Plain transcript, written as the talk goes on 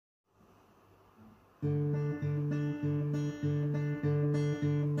I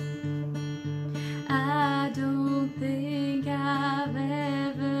don't think I've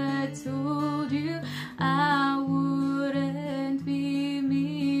ever told you I wouldn't be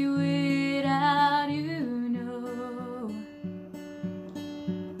me without you, no.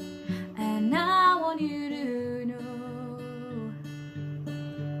 And I want you to know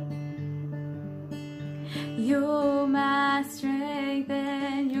you're my strength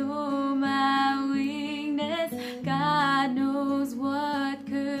and you're my weakness. God knows what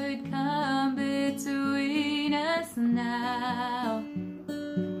could come between us now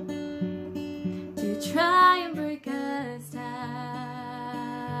to try and break us down.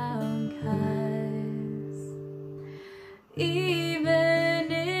 'Cause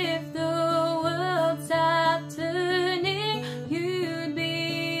even if the world stopped turning, you'd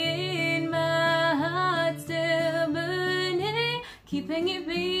be in my heart still burning, keeping it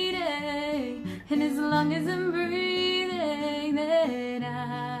beating. And as long as I'm breathing, then I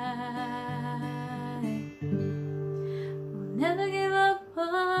will never give up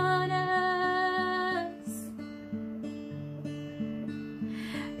on us.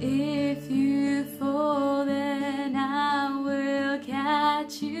 If you fall, then I will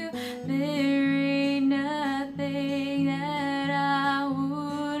catch you. There ain't nothing that I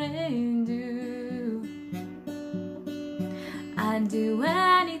wouldn't do. I'd do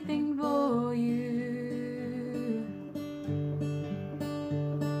anything for you.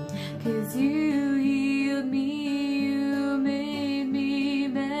 'Cause you healed me, you made me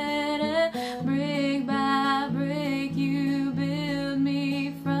better. Brick by brick, you built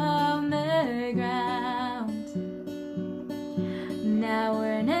me from the ground. Now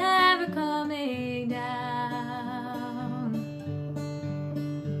we're never coming down.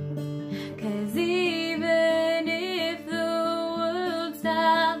 'Cause even if the world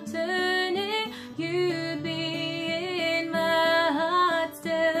stopped turning, you'd be in my heart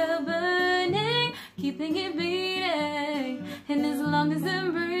still burning, keeping it beating. And as long as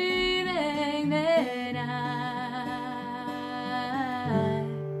I'm breathing, then I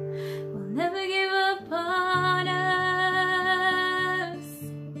will never give up on us.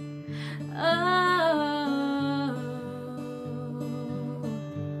 Oh,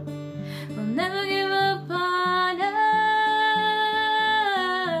 we'll never give up on us.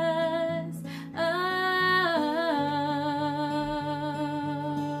 Oh,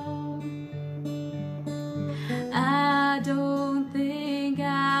 I don't think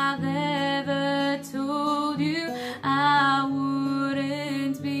I've ever told you I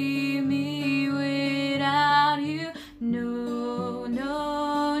wouldn't be me without you. No,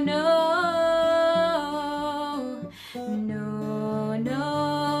 no, no. No,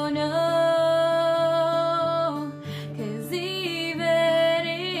 no, no. 'Cause even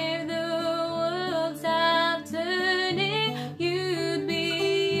if the world stopped turning, you'd be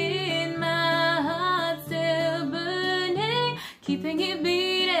in my heart still burning, keeping it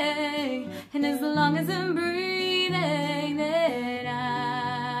beating. And as long as I'm breathing, then I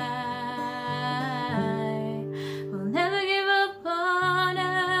will never give up on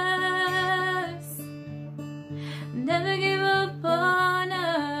us. Never give up on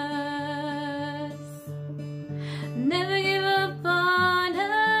us. Never give up on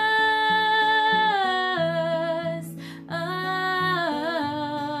us. Oh,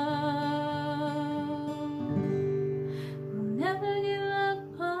 we'll never give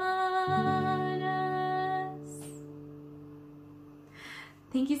up on us.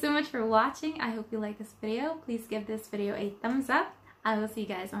 Thank you so much for watching. I hope you like this video. Please give this video a thumbs up. I will see you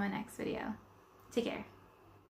guys on my next video. Take care.